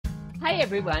Hi,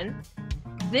 everyone.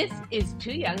 This is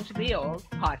Too Young to Be Old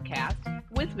podcast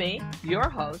with me, your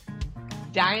host,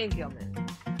 Diane Gilmore.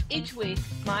 Each week,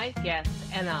 my guests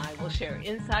and I will share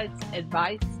insights,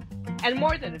 advice, and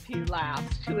more than a few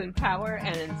laughs to empower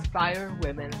and inspire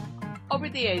women over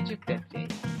the age of 50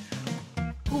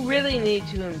 who really need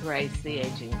to embrace the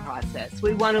aging process.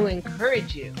 We want to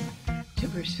encourage you to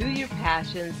pursue your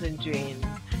passions and dreams,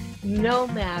 no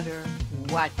matter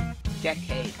what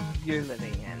decade you're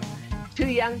living in. Too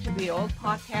Young to Be Old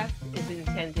podcast is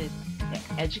intended to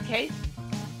educate,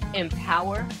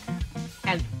 empower,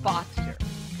 and foster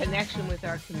connection with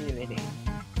our community.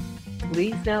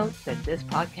 Please note that this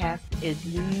podcast is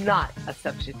not a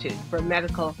substitute for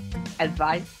medical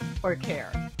advice or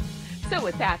care. So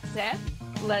with that said,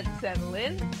 let's settle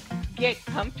in, get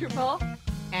comfortable,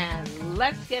 and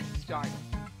let's get started.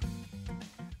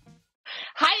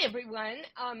 Hi, everyone.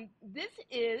 This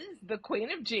is the Queen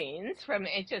of Jeans from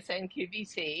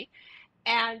HSNQVC,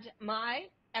 and my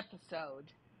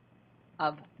episode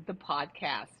of the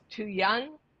podcast, Too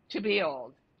Young to Be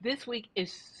Old, this week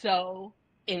is so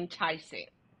enticing.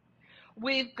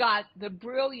 We've got the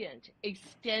brilliant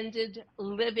extended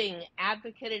living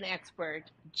advocate and expert,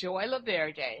 Joy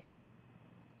Loverde.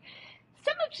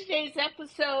 Some of today's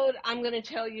episode, I'm going to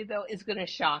tell you, though, is going to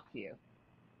shock you.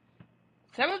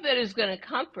 Some of it is going to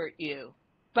comfort you,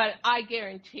 but I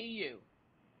guarantee you,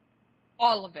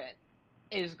 all of it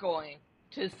is going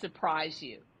to surprise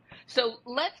you. So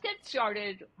let's get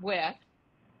started with,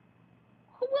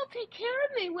 who will take care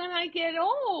of me when I get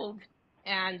old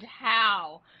and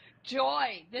how?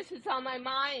 Joy, this is on my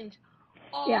mind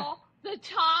all the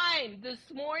time. This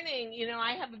morning,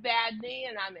 I have a bad knee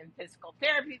and I'm in physical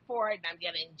therapy for it and I'm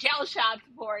getting gel shots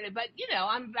for it, but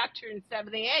I'm about to turn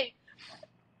 78.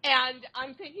 And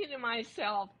I'm thinking to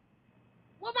myself,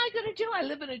 what am I going to do? I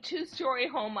live in a 2-story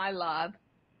home I love.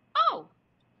 Oh,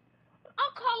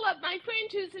 I'll call up my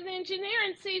friend who's an engineer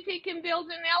and see if he can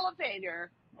build an elevator.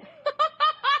 I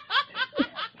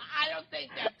don't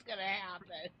think that's going to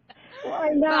happen. Why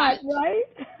not, but right?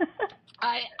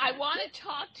 I want to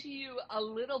talk to you a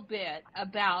little bit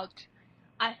about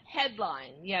a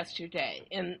headline yesterday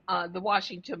in the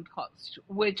Washington Post,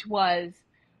 which was,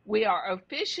 "We are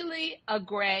officially a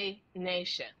gray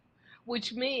nation,"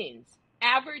 which means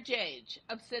average age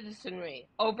of citizenry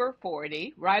over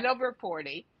 40, right over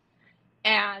 40,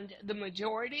 and the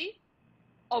majority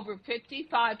over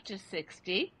 55 to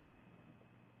 60.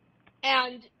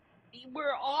 And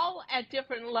we're all at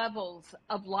different levels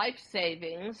of life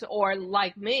savings, or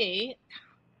like me,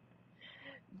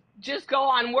 just go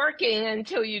on working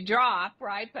until you drop,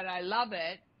 right? But I love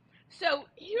it. So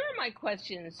here are my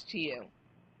questions to you.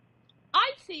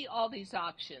 I see all these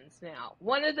options now.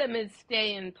 One of them is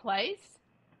stay in place,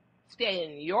 stay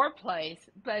in your place,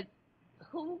 but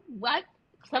what?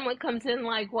 Someone comes in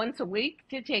like once a week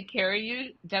to take care of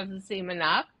you, doesn't seem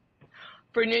enough.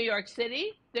 For New York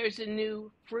City, there's a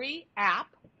new free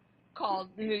app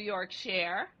called New York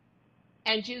Share,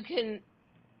 and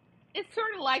it's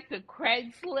sort of like the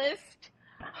Craigslist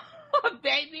of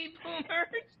baby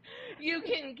boomers. You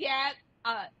can get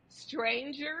a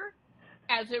stranger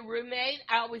as a roommate.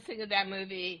 I always think of that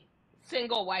movie,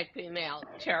 Single White Female,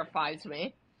 terrifies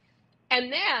me.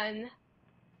 And then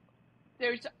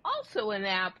there's also an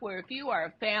app where if you are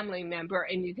a family member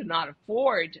and you cannot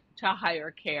afford to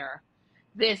hire care,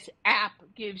 this app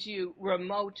gives you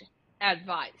remote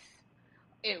advice,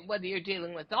 whether you're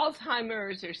dealing with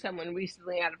Alzheimer's or someone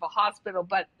recently out of a hospital.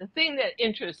 But the thing that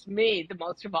interests me the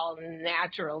most of all,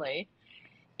 naturally,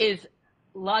 is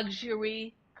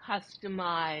luxury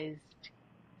customized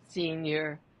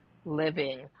senior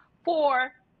living.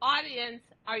 For audience,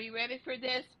 are you ready for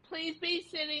this? Please be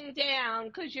sitting down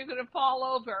because you're going to fall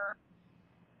over.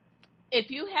 If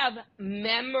you have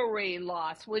memory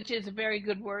loss, which is a very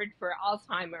good word for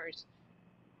Alzheimer's,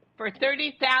 for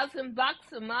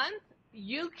 $30,000 a month,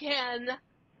 you can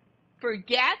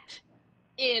forget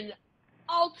in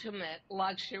ultimate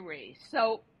luxury.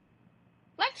 So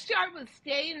let's start with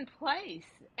stay in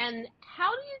place. And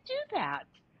how do you do that?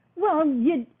 Well,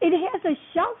 it has a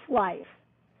shelf life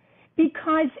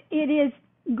because it is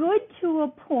good to a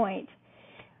point.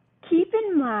 Keep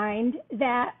in mind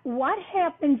that what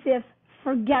happens if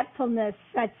forgetfulness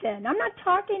sets in? I'm not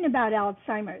talking about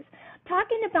Alzheimer's. I'm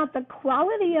talking about the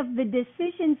quality of the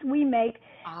decisions we make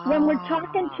when we're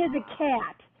talking to the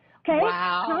cat. Okay?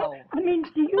 Wow. I mean,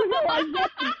 do you realize that?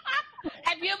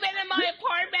 Have you been in my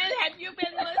apartment? Have you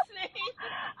been listening?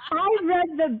 I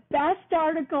read the best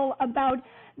article about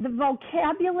the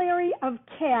vocabulary of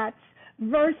cats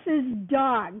versus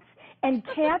dogs. And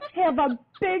cats have a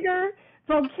bigger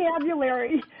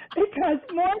vocabulary because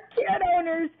more cat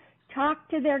owners talk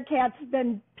to their cats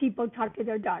than people talk to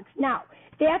their dogs. Now,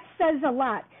 that says a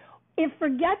lot. If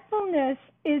forgetfulness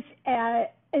is a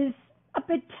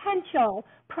potential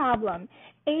problem,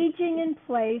 aging in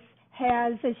place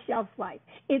has a shelf life.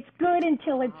 It's good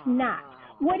until it's not.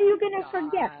 What are you going to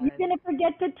forget? You're going to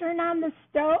forget to turn on the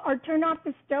stove or turn off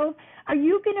the stove? Are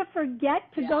you going to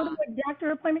forget to go to a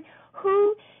doctor appointment?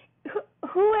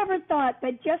 Whoever thought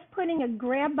that just putting a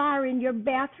grab bar in your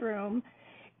bathroom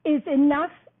is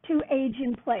enough to age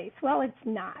in place? Well, it's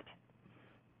not.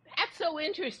 That's so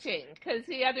interesting because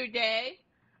the other day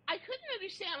I couldn't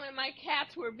understand why my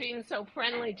cats were being so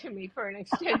friendly to me for an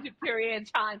extended period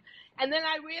of time. And then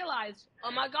I realized,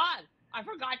 oh my God, I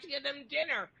forgot to give them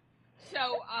dinner.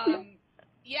 So,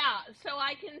 so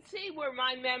I can see where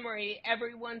my memory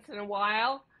every once in a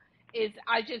while is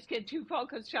I just get too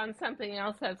focused on something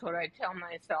else. That's what I tell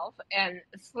myself, and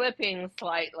slipping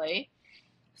slightly.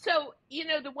 So,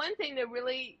 the one thing that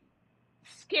really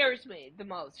scares me the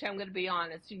most, I'm going to be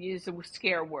honest and use the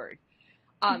scare word,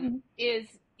 is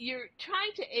you're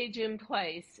trying to age in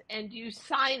place and you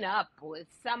sign up with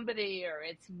somebody, or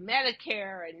it's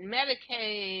Medicare and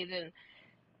Medicaid,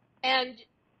 and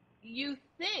you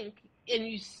think, and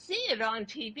you see it on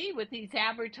TV with these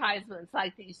advertisements,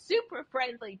 like these super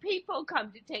friendly people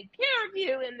come to take care of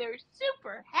you, and they're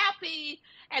super happy,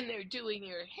 and they're doing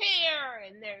your hair,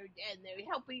 and they're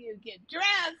helping you get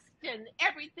dressed, and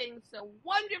everything's so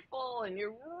wonderful, and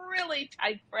you're really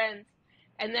tight friends,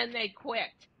 and then they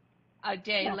quit a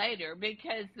day later,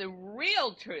 because the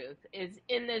real truth is,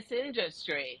 in this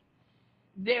industry,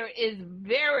 there is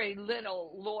very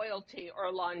little loyalty or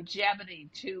longevity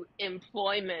to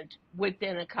employment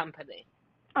within a company.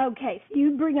 Okay, so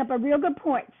you bring up a real good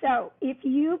point. So if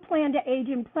you plan to age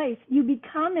in place, you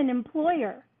become an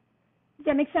employer. Does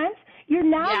that make sense? You're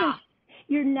now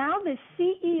the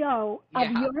CEO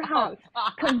of your house.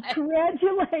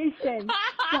 Congratulations,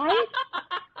 right?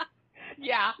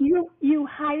 Yeah. You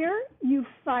hire, you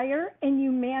fire, and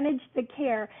you manage the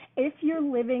care if you're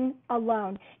living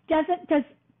alone.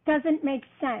 Doesn't make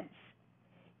sense.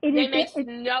 It makes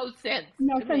no sense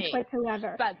to me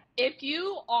whatsoever. But if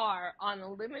you are on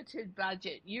a limited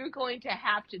budget, you're going to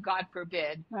have to, God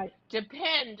forbid,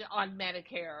 depend on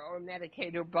Medicare or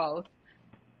Medicaid or both.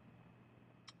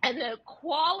 And the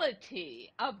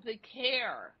quality of the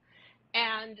care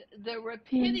and the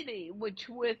rapidity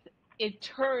with it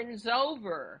turns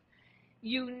over,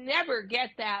 you never get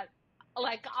that.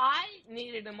 Like, I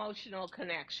need an emotional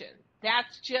connection.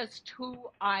 That's just who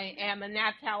I am, and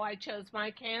that's how I chose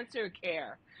my cancer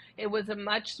care. It was a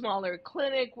much smaller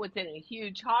clinic within a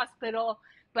huge hospital,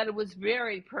 but it was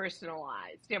very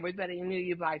personalized. Everybody knew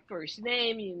you by first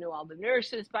name. You knew all the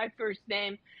nurses by first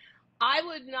name. I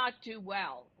would not do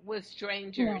well with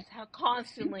strangers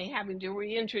constantly having to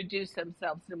reintroduce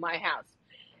themselves to my house.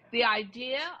 The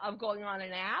idea of going on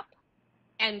an app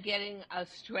and getting a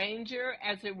stranger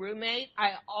as a roommate,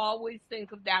 I always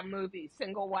think of that movie,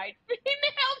 Single White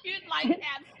Female. You'd like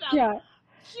have some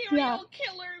serial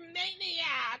killer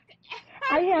maniac.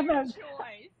 I have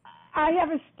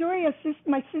a story.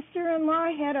 My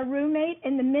sister-in-law had a roommate,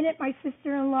 and the minute my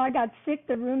sister-in-law got sick,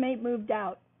 the roommate moved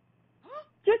out.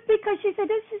 Just because she said,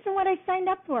 this isn't what I signed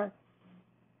up for.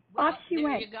 Well, off she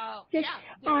went. There you go.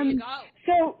 There you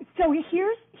go. So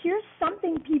here's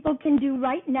something people can do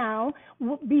right now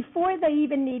before they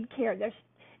even need care.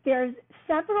 There's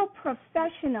several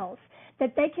professionals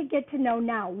that they could get to know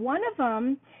now. One of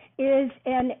them is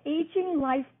an aging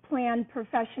life plan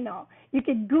professional. You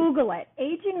could Google it,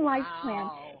 aging life plan.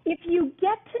 If you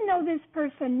get to know this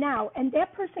person now and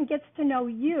that person gets to know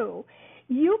you,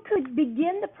 you could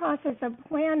begin the process of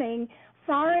planning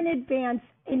far in advance.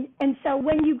 And so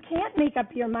when you can't make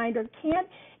up your mind or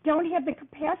don't have the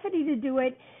capacity to do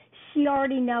it, she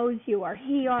already knows you or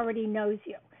he already knows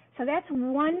you. So that's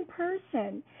one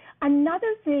person.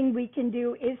 Another thing we can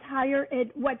do is hire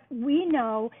what we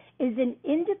know is an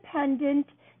independent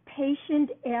patient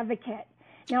advocate.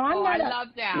 Now, I love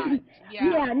that.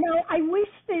 No, I wish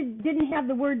they didn't have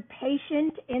the word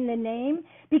patient in the name,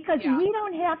 because we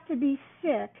don't have to be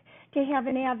sick to have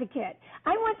an advocate.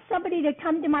 I want somebody to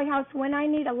come to my house when I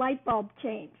need a light bulb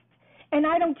changed, and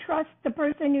I don't trust the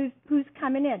person who's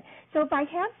coming in. So if I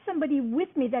have somebody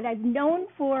with me that I've known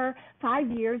for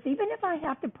 5 years, even if I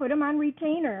have to put them on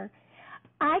retainer,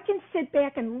 I can sit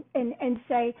back and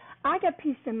say, I got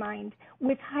peace of mind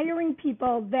with hiring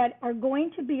people that are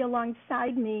going to be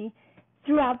alongside me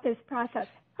throughout this process.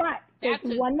 But there's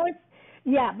one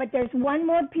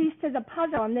more piece to the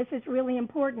puzzle, and this is really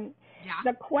important.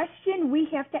 The question we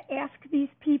have to ask these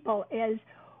people is,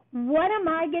 what am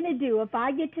I going to do if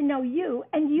I get to know you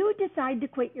and you decide to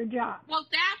quit your job? Well,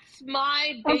 that's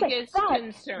my Okay, biggest but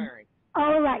concern.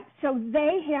 all right, so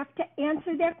they have to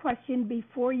answer that question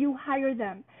before you hire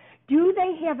them. Do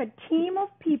they have a team of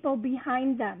people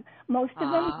behind them? Most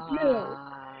of them do.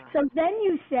 So then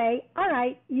you say, all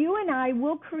right, you and I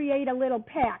will create a little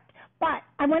pact, but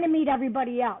I want to meet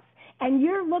everybody else. And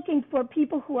you're looking for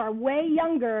people who are way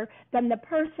younger than the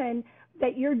person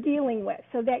that you're dealing with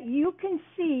so that you can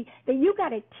see that you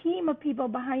got a team of people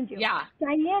behind you. Yeah.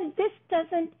 Diane, this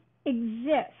doesn't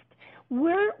exist.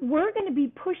 We're going to be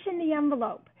pushing the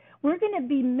envelope. We're going to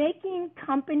be making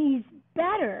companies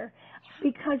better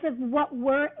because of what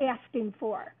we're asking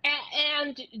for.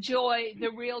 And Joy,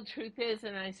 the real truth is,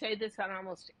 and I say this on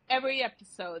almost every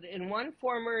episode, in one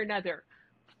form or another,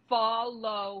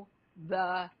 follow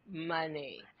the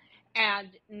money. And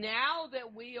now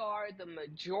that we are the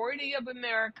majority of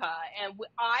America, and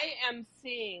I am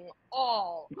seeing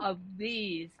all of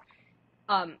these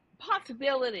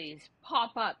possibilities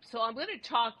pop up. So I'm going to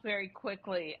talk very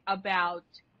quickly about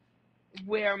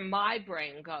where my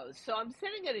brain goes. So I'm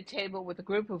sitting at a table with a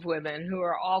group of women who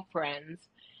are all friends,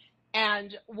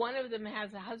 and one of them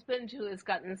has a husband who has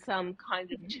gotten some kind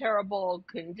of terrible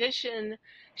condition.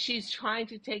 She's trying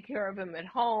to take care of him at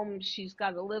home. She's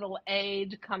got a little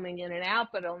aide coming in and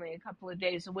out, but only a couple of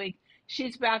days a week.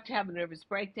 She's about to have a nervous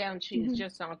breakdown. She's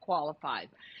just not qualified.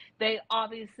 They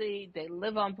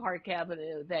live on Park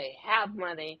Avenue. They have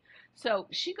money. So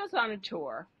she goes on a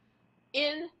tour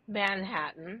in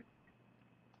Manhattan.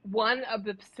 One of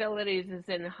the facilities is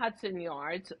in Hudson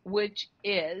Yards, which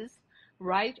is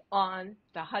right on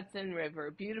the Hudson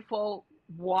River. Beautiful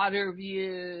water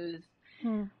views.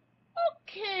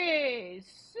 Okay,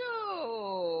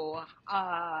 so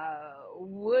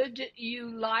would you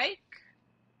like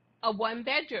a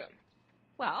one-bedroom?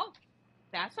 Well,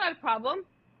 that's not a problem.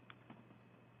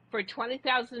 For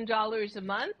 $20,000 a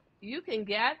month, you can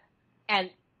get, and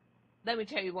let me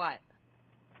tell you what,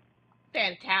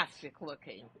 fantastic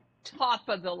looking, top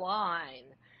of the line.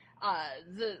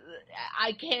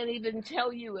 I can't even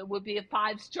tell you it would be a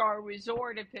 5-star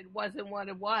resort if it wasn't what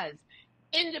it was.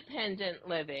 Independent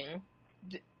living,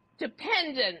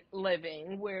 dependent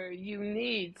living where you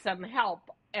need some help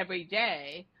every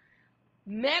day,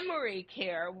 memory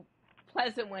care,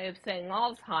 pleasant way of saying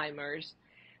Alzheimer's.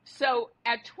 So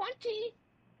at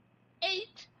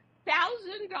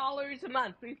 $28,000 a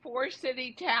month before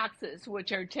city taxes,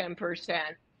 which are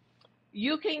 10%,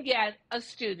 you can get a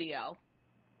studio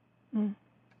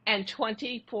and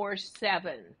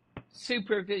 24/7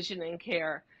 supervision and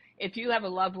care if you have a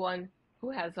loved one who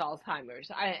has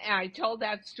Alzheimer's. I told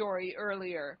that story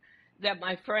earlier, that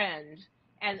my friend,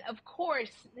 and of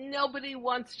course, nobody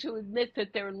wants to admit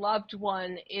that their loved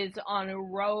one is on a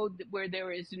road where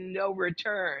there is no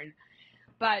return.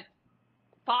 But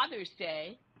Father's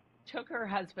Day took her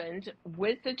husband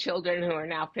with the children, who are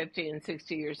now 50 and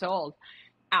 60 years old,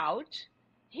 out.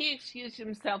 He excused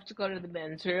himself to go to the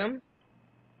men's room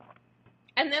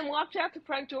and then walked out the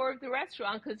front door of the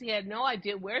restaurant because he had no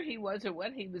idea where he was or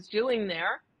what he was doing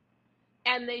there.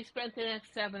 And they spent the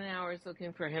next 7 hours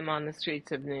looking for him on the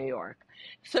streets of New York.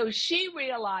 So she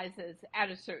realizes at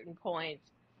a certain point,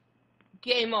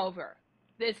 game over.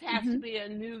 This has to be a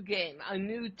new game, a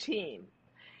new team.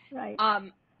 Right.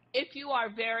 If you are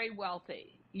very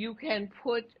wealthy, you can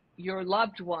put your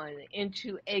loved one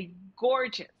into a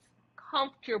gorgeous,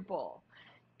 comfortable,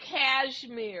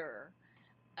 cashmere,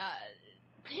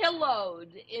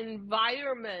 pillowed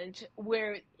environment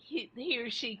where he or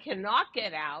she cannot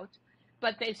get out,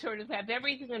 but they sort of have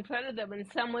everything in front of them and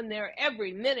someone there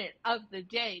every minute of the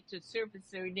day to service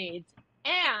their needs.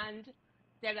 And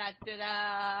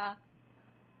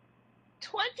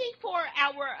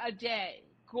 24-hour-a-day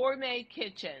gourmet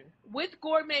kitchen with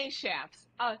gourmet chefs,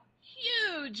 a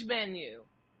huge menu.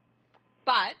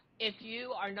 But if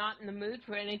you are not in the mood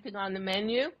for anything on the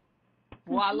menu,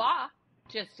 voila,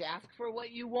 just ask for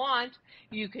what you want.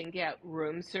 You can get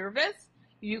room service.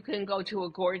 You can go to a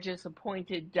gorgeous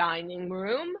appointed dining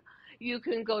room. You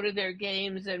can go to their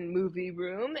games and movie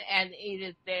room and eat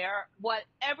it there.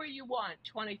 Whatever you want,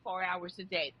 24 hours a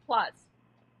day. Plus,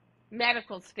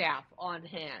 medical staff on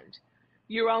hand.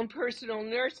 Your own personal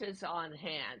nurses on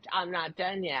hand. I'm not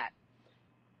done yet.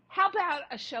 How about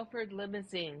a chauffeured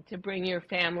limousine to bring your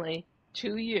family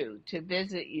to you, to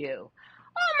visit you?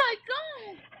 Oh my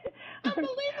God!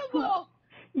 Unbelievable!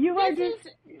 You're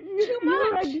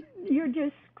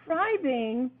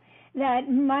describing that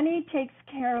money takes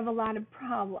care of a lot of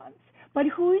problems. But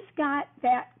who's got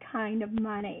that kind of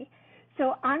money?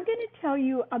 So I'm going to tell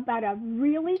you about a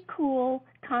really cool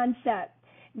concept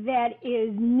that is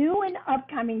new and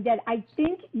upcoming that I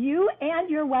think you and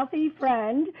your wealthy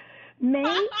friend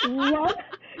may love.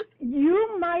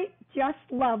 You might just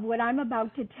love what I'm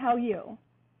about to tell you.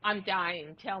 I'm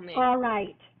dying. Tell me. All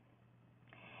right.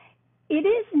 It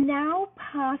is now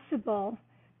possible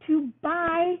to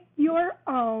buy your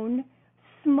own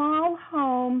small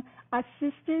home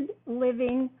assisted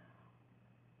living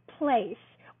place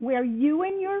where you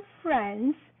and your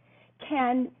friends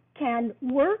can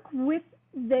work with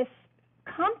this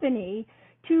company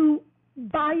to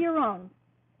buy your own.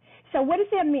 So what does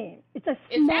that mean? It's a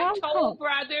small Is that Toll home.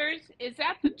 Brothers? Is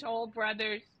that the Toll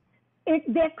Brothers?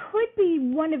 That could be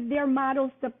one of their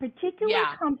models. The particular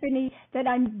company that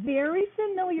I'm very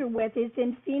familiar with is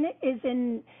in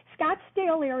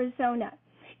Scottsdale, Arizona.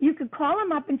 You could call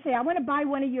them up and say, I want to buy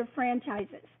one of your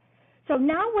franchises. So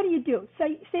now what do?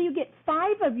 Say you get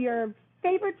 5 of your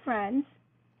favorite friends.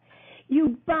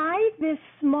 You buy this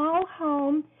small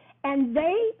home, and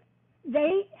they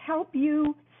help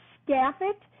you staff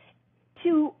it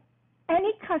to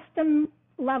any custom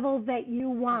level that you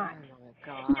want. Oh, my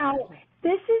God. Now,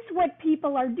 this is what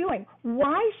people are doing.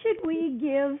 Why should we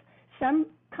give some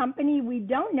company we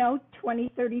don't know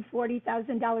 $20,000, $30,000,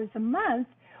 $40,000 a month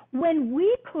when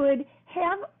we could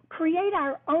create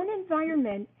our own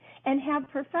environment and have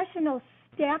professionals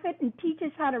staff it and teach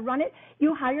us how to run it?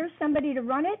 You hire somebody to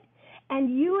run it,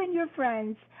 and you and your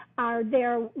friends are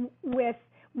there with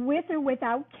or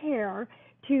without care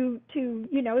to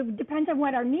it depends on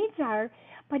what our needs are.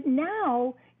 But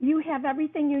now you have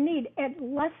everything you need at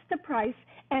less the price,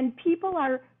 and people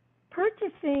are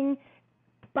purchasing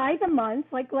by the month.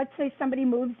 Like, let's say somebody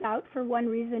moves out for one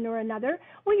reason or another.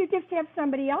 Well, you just have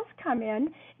somebody else come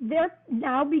in. They're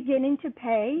now beginning to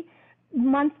pay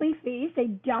monthly fees. They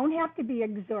don't have to be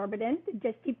exorbitant. It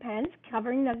just depends,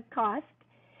 covering the cost.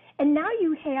 And now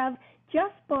you have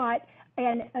just bought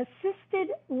an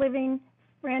assisted living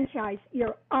franchise,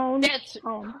 your own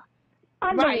home.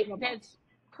 Unbelievable. Right. That's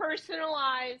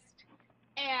personalized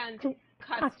and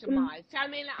customized. I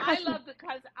mean, I love the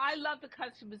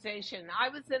customization. I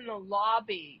was in the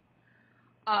lobby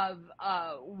of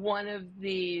one of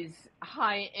these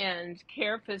high-end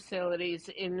care facilities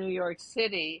in New York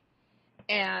City,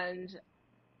 and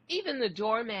even the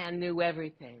doorman knew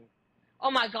everything.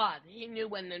 Oh my God, he knew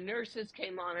when the nurses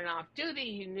came on and off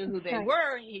duty, he knew who they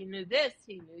were, he knew this,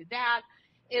 he knew that.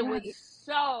 It was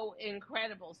so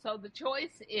incredible. So the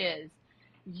choice is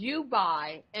you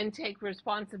buy and take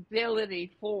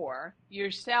responsibility for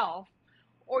yourself,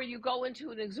 or you go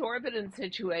into an exorbitant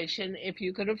situation, if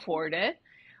you could afford it,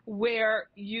 where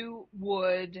you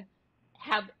would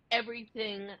have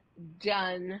everything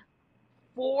done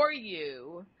for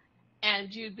you,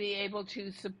 and you'd be able to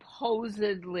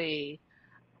supposedly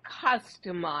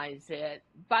customize it.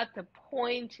 But the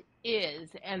point is,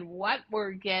 and what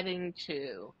we're getting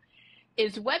to,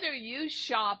 is whether you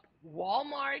shop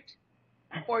Walmart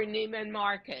or Neiman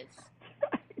Marcus,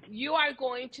 you are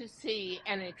going to see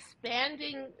an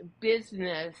expanding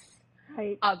business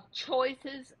of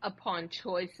choices upon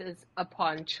choices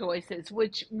upon choices,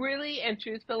 which really and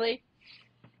truthfully,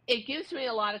 it gives me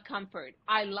a lot of comfort.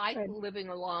 I like living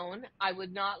alone. I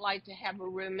would not like to have a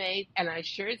roommate, and I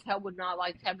sure as hell would not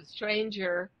like to have a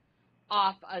stranger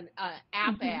off an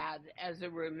app ad as a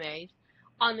roommate.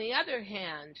 On the other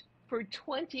hand, for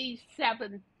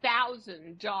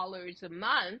 $27,000 a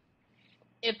month,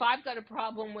 if I've got a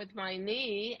problem with my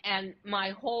knee and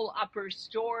my whole upper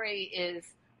story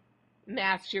is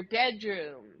master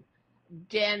bedroom,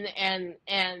 den and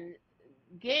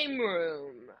game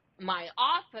room, my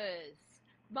office,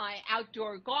 my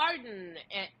outdoor garden,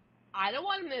 and I don't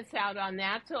want to miss out on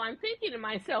that. So I'm thinking to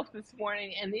myself this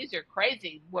morning, and these are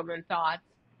crazy woman thoughts,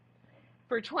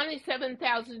 for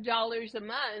 $27,000 a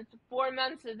month, 4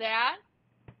 months of that,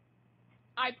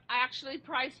 I actually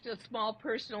priced a small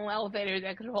personal elevator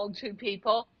that could hold 2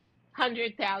 people,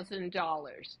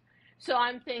 $100,000. So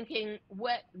I'm thinking,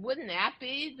 wouldn't that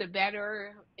be the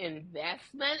better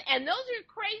investment? And those are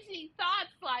crazy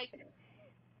thoughts, like,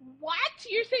 what?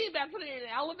 You're thinking about putting an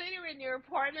elevator in your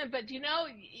apartment, but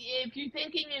if you're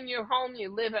thinking in your home, you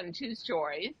live on 2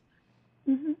 stories,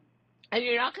 and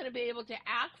you're not going to be able to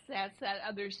access that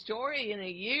other story in a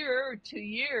year or 2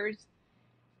 years,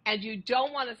 and you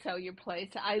don't want to sell your place.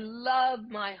 I love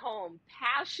my home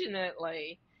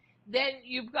passionately. Then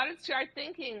you've got to start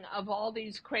thinking of all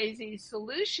these crazy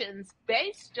solutions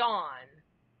based on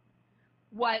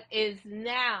what is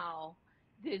now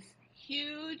this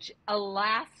huge,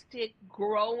 elastic,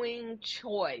 growing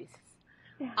choice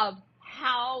of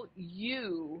how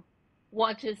you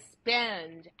want to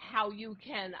spend, how you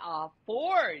can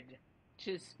afford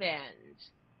to spend.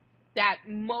 that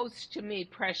most, to me,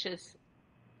 precious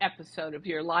episode of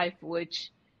your life,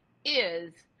 which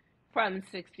is from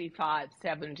 65,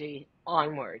 70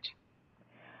 onward.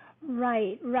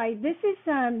 Right, right. This is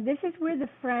where the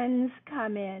friends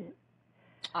come in.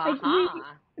 Like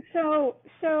Aha. so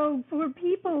for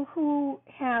people who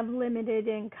have limited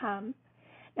income.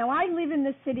 Now I live in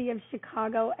the city of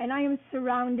Chicago and I am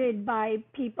surrounded by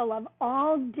people of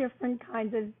all different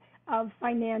kinds of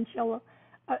financial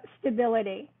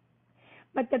stability.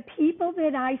 But the people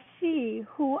that I see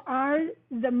who are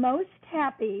the most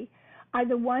happy are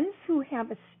the ones who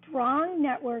have a strong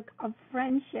network of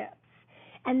friendships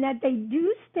and that they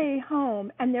do stay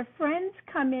home and their friends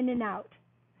come in and out.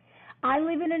 I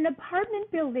live in an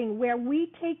apartment building where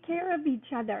we take care of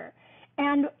each other.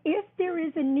 And if there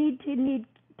is a need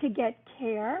to get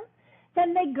care,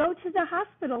 then they go to the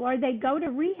hospital or they go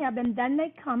to rehab and then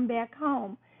they come back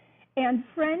home. And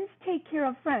friends take care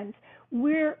of friends.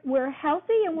 We're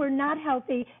healthy and we're not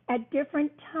healthy at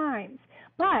different times.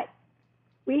 But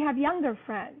we have younger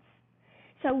friends.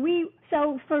 So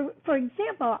for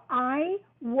example, I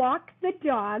walk the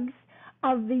dogs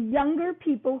of the younger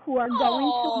people who are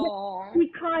going to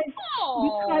because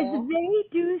they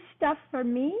do stuff for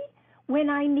me when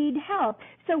I need help.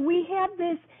 So we have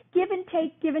this give and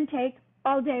take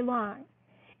all day long.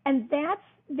 And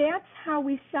that's how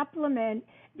we supplement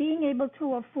being able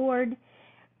to afford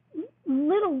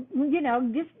little,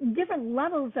 just different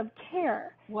levels of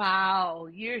care. Wow,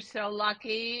 you're so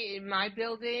lucky. In my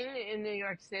building in New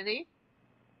York City,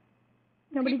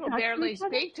 Nobody people talks to barely each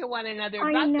other. speak to one another.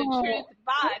 I But the know. truth,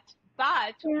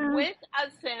 but Yeah. with a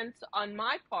sense on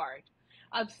my part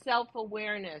of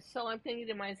self-awareness. So I'm thinking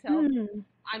to myself,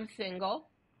 I'm single,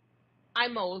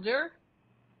 I'm older,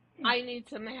 I need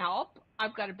some help,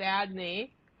 I've got a bad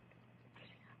knee.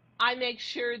 I make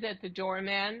sure that the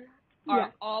doormen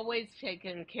are always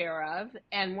taken care of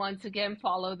and once again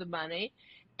follow the money,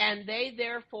 and they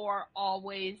therefore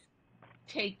always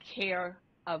take care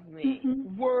of me,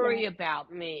 worry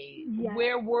about me.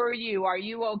 Where were you? Are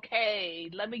you okay?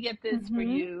 Let me get this for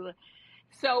you.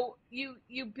 So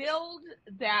you build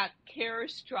that care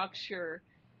structure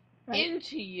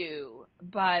into you.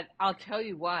 But I'll tell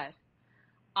you what,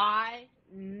 I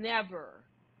never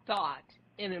thought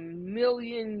in a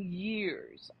million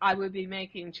years I would be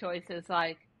making choices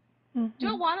like, do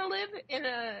I want to live in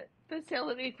a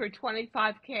facility for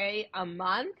 $25K a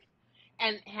month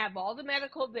and have all the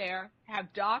medical there,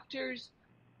 have doctors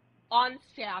on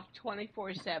staff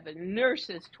 24/7,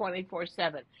 nurses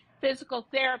 24/7, physical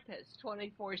therapists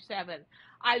 24/7.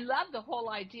 I love the whole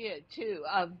idea too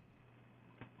of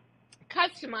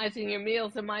customizing your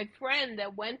meals. And my friend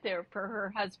that went there for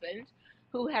her husband,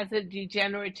 who has a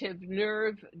degenerative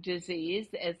nerve disease,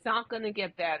 it's not going to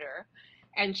get better,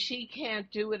 and she can't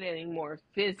do it anymore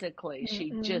physically. She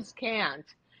just can't.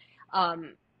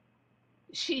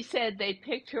 She said they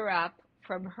picked her up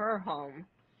from her home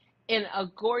in a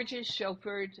gorgeous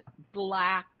chauffeured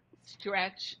black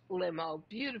stretch limo,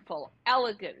 beautiful,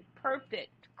 elegant,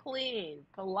 perfect, clean,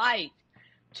 polite,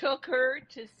 took her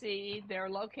to see their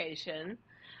location,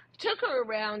 took her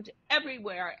around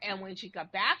everywhere, and when she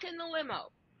got back in the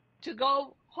limo to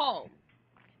go home,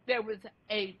 there was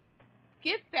a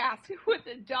gift basket with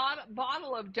a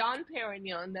bottle of Dom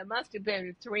Perignon that must have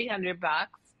been $300,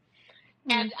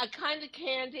 and a kind of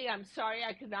candy. I'm sorry,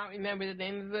 I could not remember the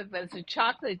name of it, but it's a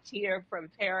chocolatier from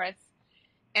Paris,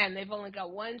 and they've only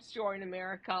got one store in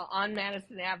America on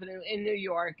Madison Avenue in New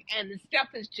York, and the stuff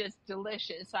is just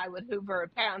delicious. I would hoover a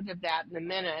pound of that in a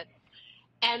minute.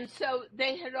 And so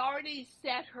they had already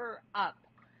set her up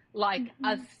like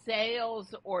a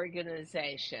sales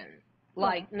organization.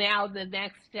 Like now the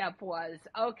next step was,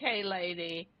 okay,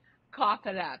 lady, cough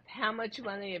it up. How much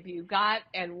money have you got,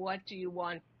 and what do you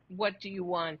want? What do you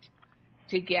want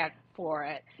to get for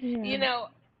it? You know,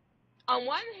 on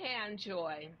one hand,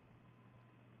 Joy,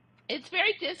 it's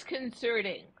very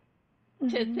disconcerting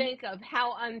to think of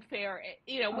how unfair,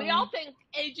 we all think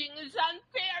aging is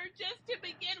unfair just to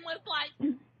begin with. Like,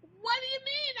 what do you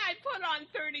mean I put on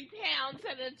 30 pounds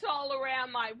and it's all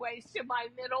around my waist to my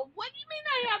middle? What do you mean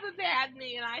I have a bad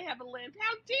knee and I have a limp?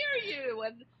 How dare you?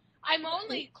 And I'm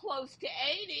only close to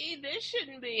 80. This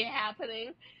shouldn't be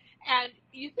happening. And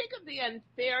you think of the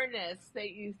unfairness that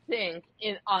you think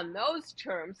on those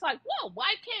terms, like, whoa,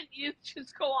 why can't youth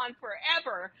just go on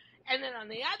forever? And then on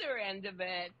the other end of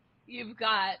it, you've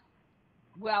got,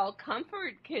 well,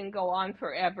 comfort can go on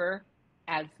forever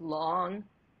as long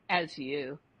as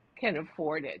you can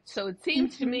afford it. So it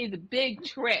seems to me the big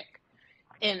trick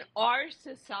in our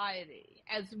society,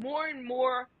 as more and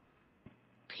more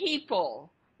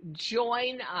people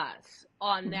join us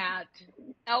on that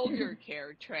elder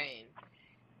care train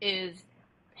is,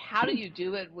 how do you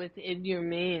do it within your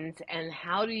means, and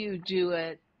how do you do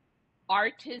it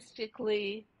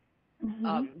artistically,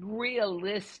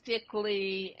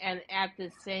 realistically, and at the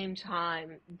same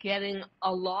time getting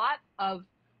a lot of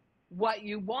what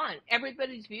you want.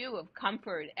 Everybody's view of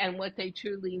comfort and what they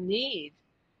truly need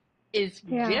is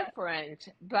different,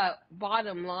 but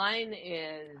bottom line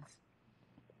is,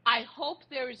 I hope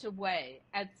there's a way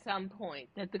at some point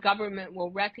that the government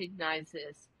will recognize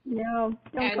this. No,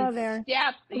 don't go there.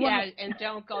 And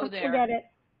don't go there. Forget it.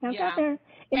 Don't go there.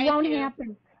 It won't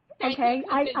happen. Okay,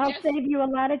 I'll save you a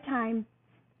lot of time.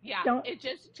 Yeah, it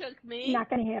just took me. Not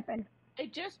going to happen.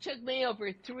 It just took me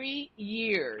over 3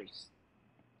 years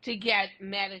to get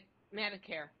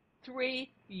Medicare. 3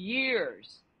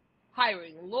 years.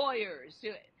 Hiring lawyers,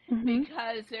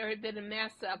 because there had been a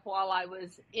mess up while I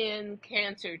was in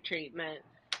cancer treatment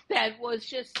that was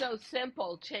just so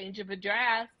simple. Change of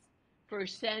address for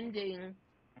sending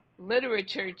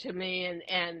literature to me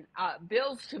and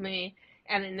bills to me,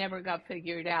 and it never got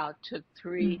figured out. Took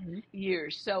 3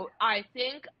 years. So I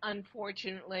think,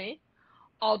 unfortunately,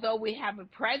 although we have a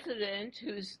president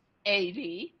who's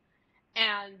 80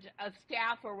 and a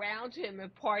staff around him,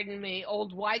 and pardon me,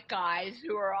 old white guys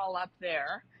who are all up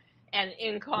there and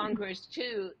in Congress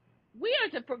too, we are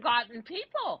the forgotten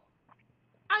people.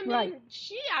 I mean,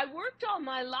 I worked all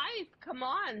my life. Come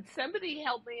on, somebody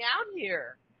help me out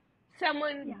here.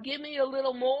 Someone give me a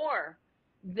little more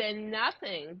than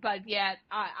nothing. But yet,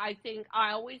 I think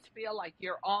I always feel like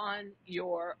you're on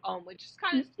your own, which is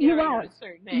kind of scary at a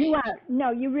certain age. You are.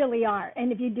 No, you really are.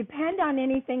 And if you depend on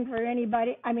anything for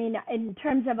anybody, I mean, in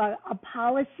terms of a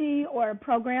policy or a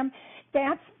program,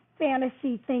 that's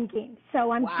fantasy thinking.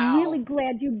 So I'm really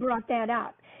glad you brought that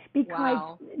up,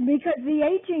 because the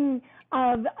aging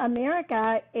of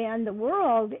America and the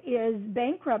world is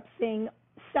bankrupting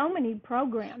so many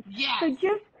programs. Yes.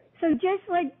 So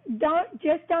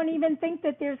don't even think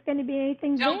that there's going to be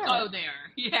anything there. Don't go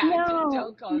there. Yeah.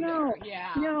 Don't go there.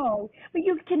 Yeah. No. But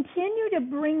you continue to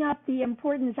bring up the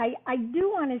importance. I do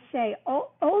want to say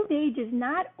old age is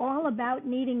not all about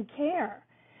needing care.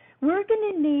 We're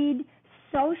going to need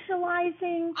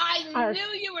socializing. I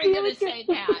knew you were going to say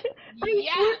that.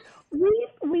 Yes.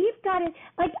 We've got to,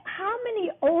 like, how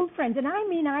many old friends, and I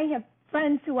mean, I have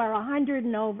friends who are 100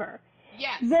 and over.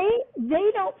 Yes.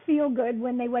 They don't feel good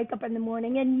when they wake up in the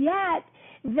morning, and yet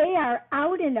they are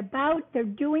out and about. They're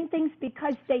doing things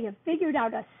because they have figured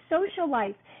out a social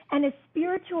life and a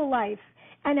spiritual life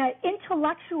and an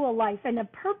intellectual life and a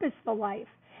purposeful life.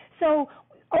 So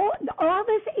all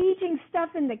this aging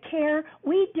stuff in the care,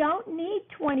 we don't need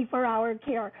 24-hour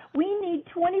care. We need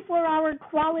 24-hour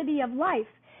quality of life.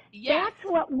 Yes.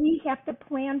 That's what we have to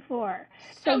plan for.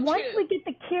 So once we get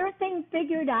the care thing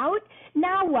figured out,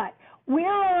 now what?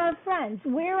 Where are our friends?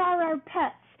 Where are our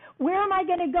pets? Where am I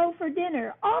going to go for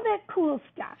dinner? All that cool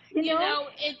stuff. You know,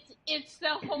 it's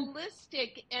the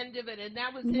holistic end of it, and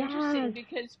that was interesting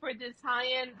because for this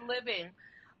high-end living,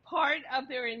 part of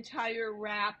their entire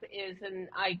wrap is, and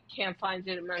I can't find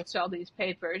it amongst all these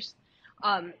papers,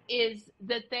 is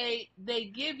that they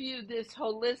give you this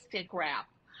holistic wrap,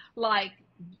 like,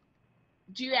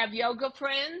 do you have yoga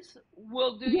friends?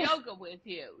 We'll do yoga with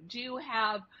you. Do you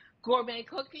have gourmet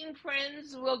cooking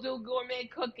friends? We'll do gourmet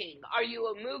cooking. Are you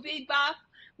a movie buff?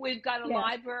 We've got a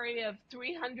library of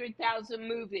 300,000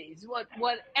 movies.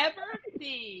 Whatever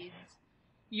feeds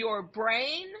your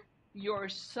brain, your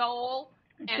soul,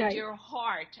 and your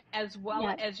heart, as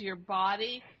well as your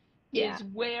body, is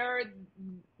where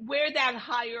that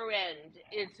higher end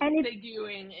is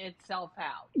figuring itself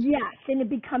out. Yes, and it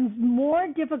becomes more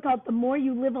difficult the more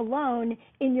you live alone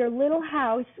in your little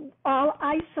house, all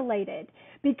isolated.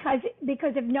 Because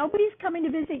if nobody's coming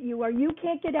to visit you, or you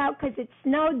can't get out because it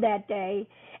snowed that day,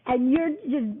 and you're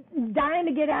just dying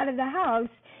to get out of the house,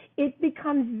 it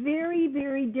becomes very,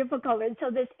 very difficult. And so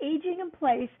this aging in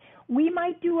place, we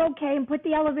might do okay and put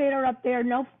the elevator up there,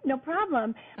 no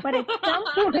problem. But at some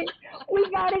point, we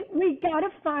gotta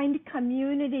find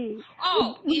community.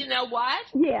 Oh, you know what?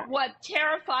 Yeah. What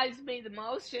terrifies me the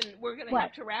most, and we're gonna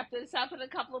have to wrap this up in a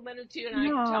couple of minutes. You and I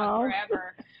can talk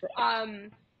forever.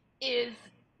 Is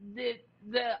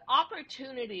the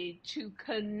opportunity to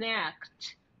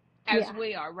connect as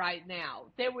we are right now.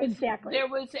 There was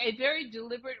a very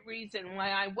deliberate reason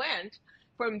why I went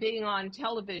from being on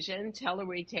television,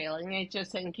 teleretailing,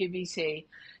 HSN QVC,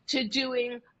 to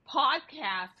doing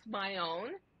podcasts, my own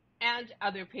and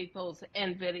other people's,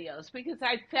 and videos, because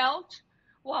I felt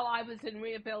while I was in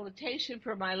rehabilitation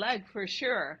for my leg, for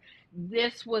sure,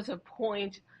 this was a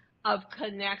point of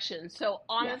connection. So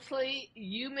honestly,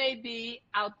 you may be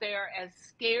out there as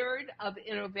scared of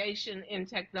innovation in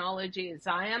technology as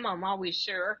I am. I'm always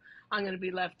sure I'm going to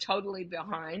be left totally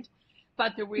behind.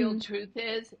 But the real Mm. truth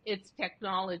is, it's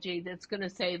technology that's going to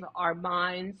save our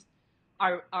minds,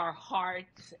 our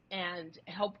hearts, and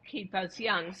help keep us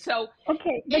young. So,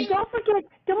 Okay, but in, don't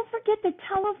forget the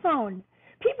telephone.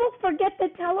 People forget the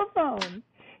telephone.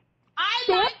 I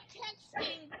That, like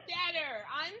texting better.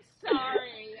 I'm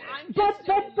sorry. I'm but just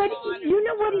a but but you modern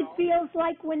know what it girl. feels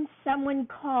like when someone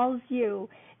calls you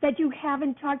that you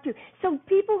haven't talked to. So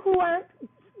people who aren't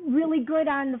really good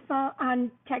on the phone,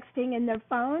 on texting and their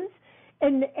phones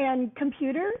and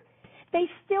computer, they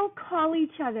still call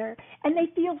each other and they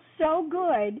feel so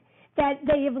good that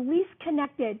they have at least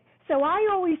connected. So I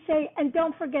always say, and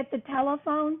don't forget the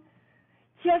telephone,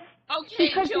 just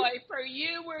Okay, because Joy, for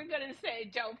you, we're going to say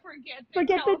don't forget the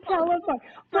forget the telephone. telephone.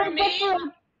 For But me, for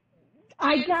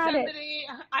I I had got it.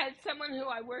 I had someone who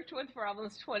I worked with for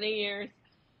almost 20 years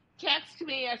text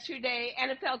me yesterday,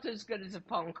 and it felt as good as a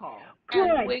phone call.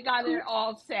 And Good. we got it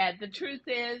all said. The truth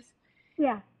is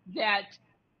Yeah. that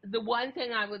the one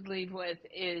thing I would leave with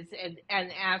is,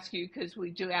 and ask you, because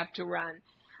we do have to run,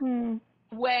 Hmm.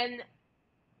 when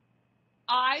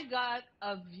I got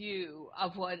a view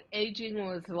of what aging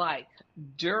was like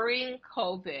during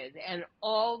COVID and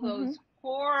all Mhm. those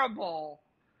horrible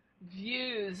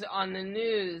views on the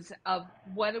news of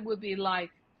what it would be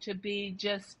like to be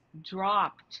just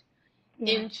dropped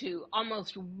Yeah. into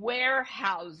almost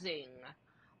warehousing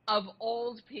of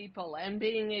old people and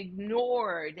being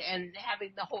ignored and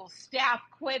having the whole staff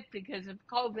quit because of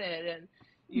COVID and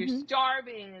you're Mhm.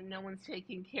 starving and no one's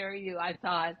taking care of you. I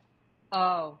thought,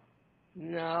 oh,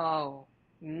 no,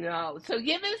 no. So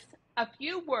give us a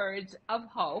few words of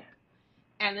hope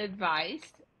and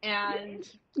advice and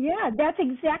Yeah, that's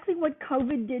exactly what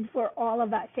COVID did for all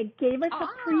of us. It gave us a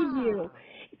preview. ah,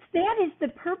 That is the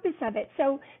purpose of it.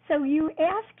 So you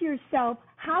ask yourself,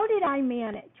 how did I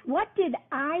manage? What did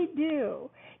I do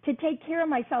to take care of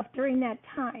myself during that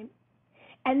time?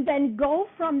 And then go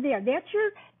from there. That's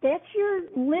your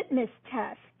litmus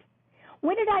test.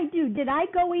 What did I do? Did I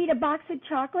go eat a box of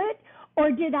chocolate?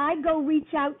 Or did I go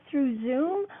reach out through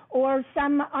Zoom or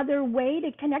some other way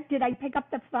to connect? Did I pick up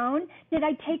the phone? Did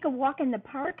I take a walk in the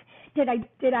park? Did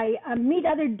I meet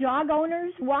other dog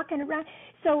owners walking around?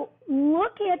 So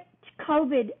look at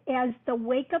COVID as the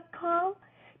wake up call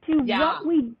to yeah. what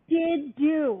we did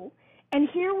do. And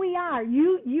here we are.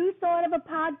 You thought of a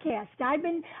podcast.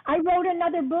 I wrote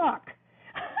another book.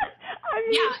 I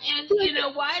Yeah, mean, and you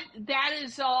know what? That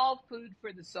is all food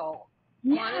for the soul,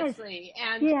 yes, honestly.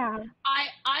 And yeah.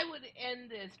 I would end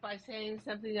this by saying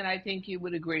something that I think you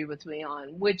would agree with me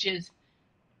on, which is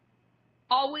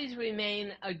always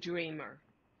remain a dreamer.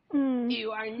 Mm,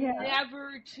 You are yeah,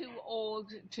 never too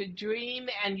old to dream,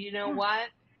 and you know yeah, what?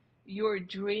 Your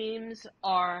dreams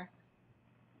are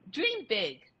dream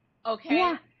big,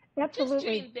 yeah, okay? Just absolutely.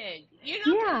 dream big. You're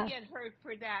not going to Yeah. get hurt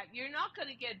for that. You're not going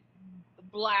to get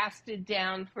blasted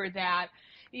down for that.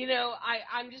 You know,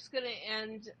 I'm just going to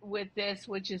end with this,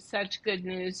 which is such good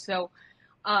news. So,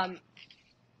 um,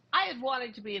 I have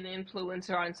wanted to be an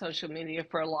influencer on social media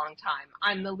for a long time.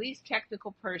 I'm the least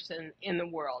technical person in the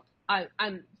world.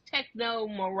 I'm techno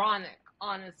moronic,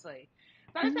 honestly.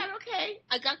 But I Mhm. thought, okay,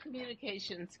 I got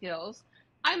communication skills.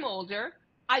 I'm older.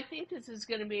 I think this is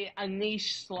going to be a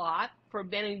niche slot for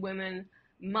many women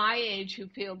my age who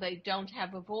feel they don't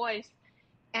have a voice.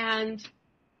 And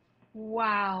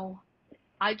wow,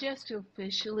 I just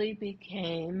officially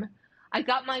became, I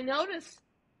got my notice.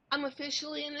 I'm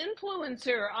officially an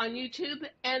influencer on YouTube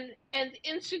and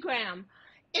Instagram.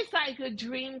 It's like a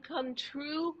dream come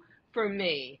true for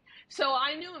me. So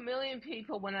I knew a million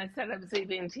people when I said I was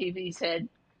leaving TV said,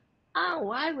 "Oh,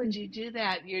 why would you do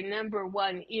that? You're number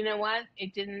one." You know what?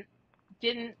 It didn't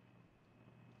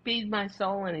feed my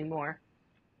soul anymore.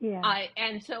 Yeah. I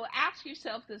and so ask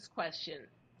yourself this question,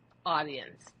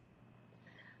 audience.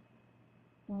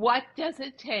 What does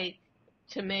it take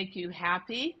to make you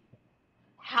happy?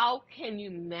 How can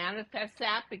you manifest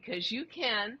that? Because you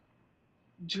can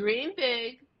dream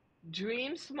big,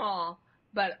 dream small,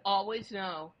 but always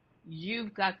know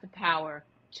you've got the power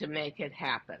to make it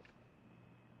happen.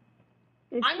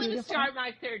 It's I'm going to beautiful. start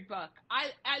my third book.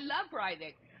 I love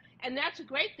writing. And that's a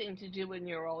great thing to do when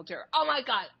you're older. Oh my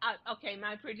God. Okay,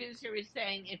 my producer is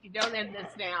saying if you don't end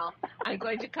this now, I'm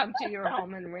going to come to your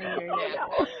home and wring your Oh neck.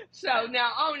 no. So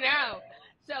now, oh no.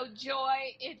 So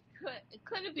Joy,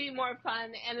 couldn't be more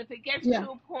fun. And if it gets Yeah.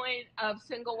 to a point of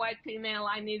single white female,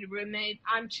 I need a roommate,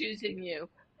 I'm choosing you.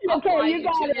 I'll Okay, fly you you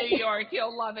got to New it. York.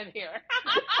 You'll love it here.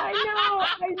 I know.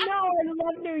 I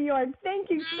love New York. Thank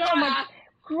you so much.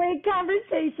 Great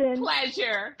conversation.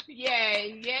 Pleasure.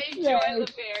 Yay. Yay, Joy Yay.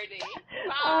 Loverde.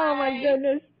 Oh my Bye.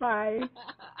 goodness. Bye.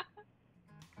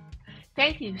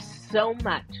 Thank you so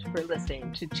much for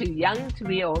listening to Too Young to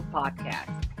Be Old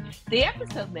podcast. The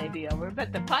episode may be over,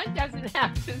 but the fun doesn't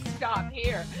have to stop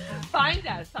here. Find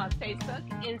us on Facebook,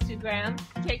 Instagram,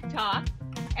 TikTok,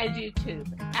 and YouTube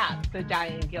at The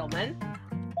Diane Gilman,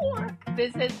 or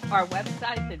visit our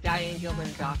website,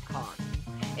 thedianegilman.com.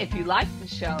 If you like the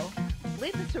show,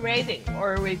 leave us a rating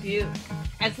or a review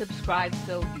and subscribe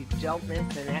so you don't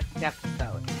miss the next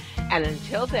episode. And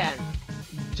until then,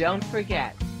 don't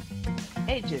forget,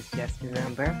 age is just a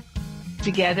number.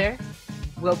 Together,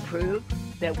 we'll prove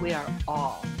that we are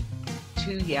all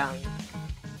too young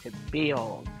to be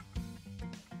old.